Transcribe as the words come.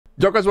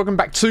Yo guys, welcome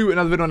back to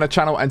another video on the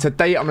channel, and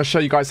today I'm going to show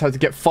you guys how to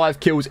get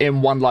 5 kills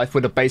in one life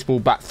with a baseball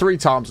bat 3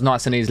 times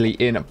nice and easily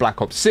in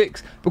Black Ops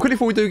 6. But quickly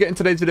before we do get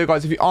into today's video,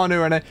 guys, if you are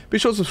new around here, be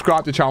sure to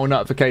subscribe to the channel,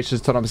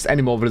 notifications, turn on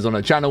any more videos on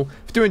the channel.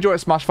 If you do enjoy it,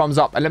 smash thumbs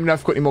up, and let me know if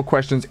you've got any more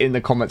questions in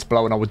the comments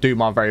below, and I will do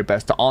my very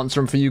best to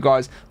answer them for you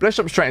guys. But let's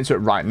jump straight into it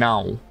right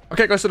now.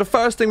 Okay guys, so the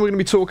first thing we're going to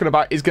be talking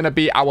about is going to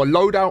be our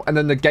loadout and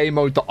then the game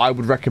mode that I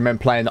would recommend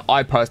playing, that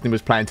I personally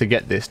was playing to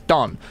get this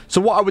done.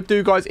 So what I would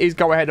do, guys, is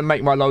go ahead and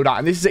make my loadout,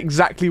 and this is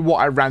exactly what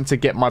I ran to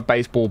get my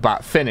baseball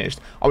bat finished.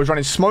 I was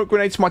running smoke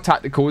grenades to my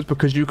tacticals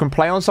because you can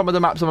play on some of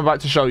the maps I'm about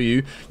to show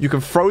you. You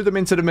can throw them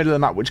into the middle of the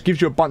map, which gives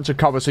you a bunch of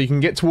cover so you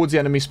can get towards the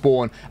enemy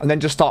spawn and then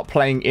just start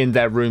playing in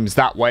their rooms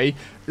that way.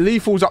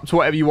 Lethals up to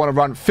whatever you want to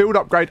run. Field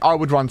upgrade, I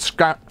would run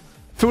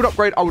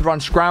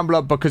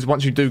Scrambler, because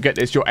once you do get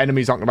this, your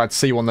enemies aren't going to be able to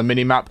see you on the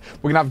mini-map.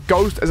 We're going to have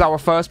Ghost as our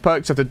first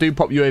perk, so if they do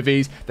pop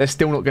UAVs, they're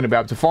still not going to be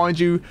able to find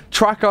you.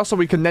 Tracker, so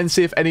we can then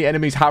see if any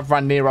enemies have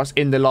ran near us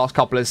in the last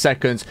couple of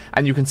seconds,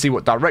 and you can see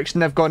what direction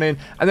they've gone in.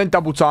 And then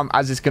Double Time,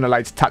 as it's going to allow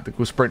you to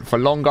tactical sprint for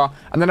longer.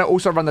 And then I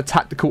also run the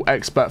Tactical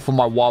Expert for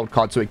my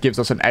wildcard, so it gives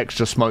us an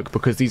extra smoke,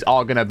 because these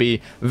are going to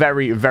be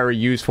very, very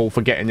useful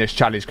for getting this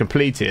challenge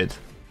completed.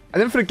 And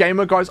then for the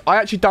gamer, guys, I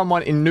actually done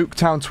mine in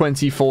Nuketown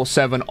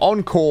 24/7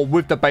 on core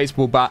with the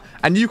baseball bat.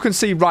 And you can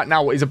see right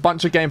now is a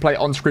bunch of gameplay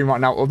on screen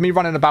right now of me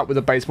running about with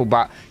a baseball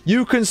bat.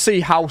 You can see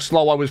how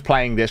slow I was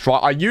playing this, right?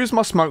 I used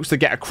my smokes to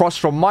get across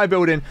from my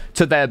building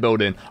to their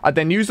building. I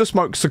then used the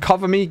smokes to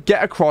cover me,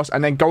 get across,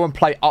 and then go and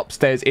play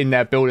upstairs in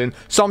their building.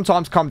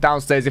 Sometimes come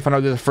downstairs if I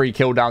know there's a free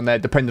kill down there,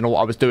 depending on what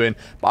I was doing.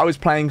 But I was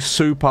playing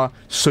super,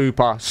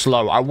 super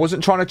slow. I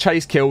wasn't trying to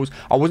chase kills.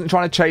 I wasn't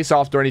trying to chase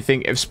after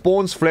anything. If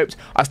spawns flipped,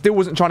 I still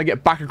wasn't trying to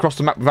get back across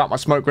the map without my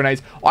smoke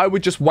grenades. I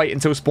would just wait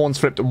until spawns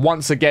flipped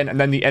once again, and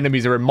then the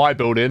enemies are in my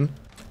building.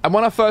 And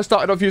when I first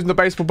started off using the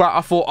baseball bat, I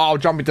thought, oh, I'll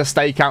jump into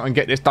Stakeout and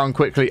get this done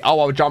quickly. Oh,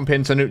 I'll jump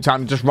into Nuketown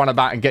and just run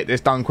about and get this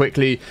done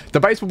quickly. The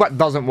baseball bat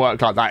doesn't work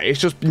like that. It's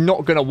just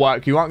not going to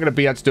work. You aren't going to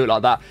be able to do it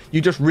like that.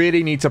 You just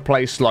really need to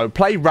play slow.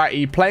 Play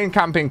ratty, play in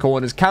camping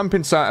corners, camp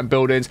in certain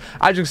buildings.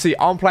 As you can see,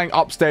 I'm playing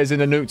upstairs in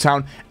the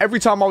Nuketown. Every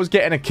time I was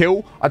getting a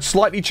kill, I'd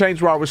slightly change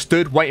where I was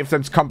stood, waiting for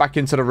them to come back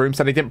into the room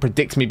so they didn't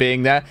predict me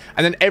being there.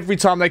 And then every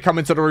time they come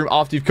into the room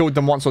after you've killed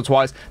them once or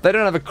twice, they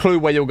don't have a clue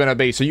where you're going to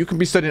be. So you can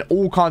be stood in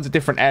all kinds of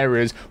different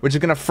areas, which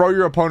is going to throw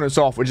your opponents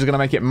off, which is going to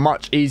make it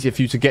much easier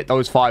for you to get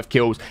those 5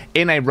 kills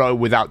in a row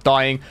without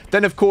dying.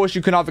 Then of course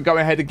you can either go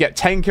ahead and get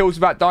 10 kills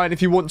without dying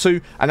if you want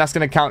to, and that's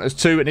going to count as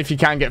 2, and if you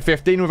can get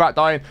 15 without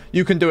dying,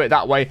 you can do it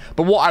that way.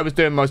 But what I was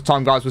doing most of the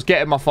time, guys, was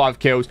getting my 5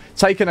 kills,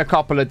 taking a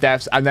couple of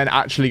deaths, and then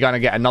actually going to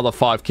get another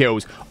 5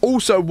 kills.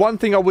 Also, one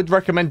thing I would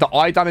recommend that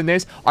I done in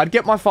this, I'd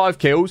get my 5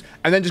 kills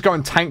and then just go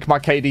and tank my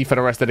KD for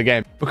the rest of the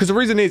game, because the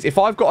reason is, if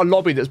I've got a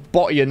lobby that's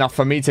botty enough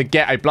for me to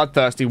get a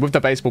bloodthirsty with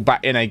the baseball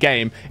bat in a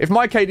game, if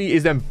my KD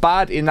is then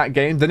bad in that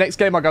game, the next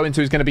game I go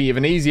into is going to be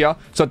even easier.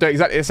 So I do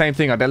exactly the same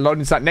thing. I then load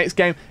into that next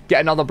game,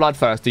 get another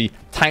bloodthirsty,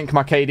 tank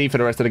my KD for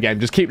the rest of the game,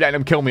 just keep letting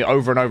them kill me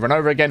over and over and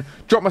over again,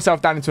 drop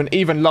myself down into an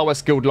even lower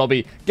skilled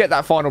lobby, get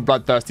that final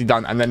bloodthirsty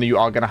done, and then you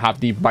are going to have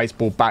the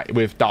baseball bat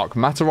with dark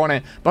matter on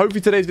it. But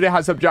hopefully today's video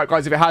has helped you out,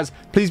 guys. If it has,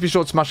 please be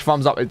sure to smash a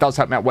thumbs up. It does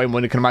help me out way more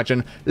than you can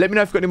imagine. Let me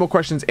know if you've got any more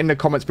questions in the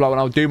comments below, and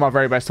I'll do my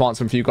very best to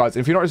answer them for you guys.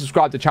 And if you're not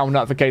subscribed, the channel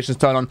notifications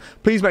turn on.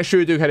 Please make sure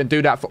you do go ahead and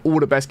do that for all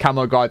the best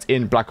camo guides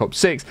in Black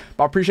Ops 6.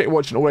 But I appreciate you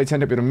watching all the way.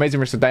 Have an amazing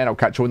rest of the day, and I'll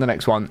catch you on the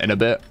next one in a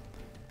bit.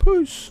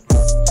 Peace.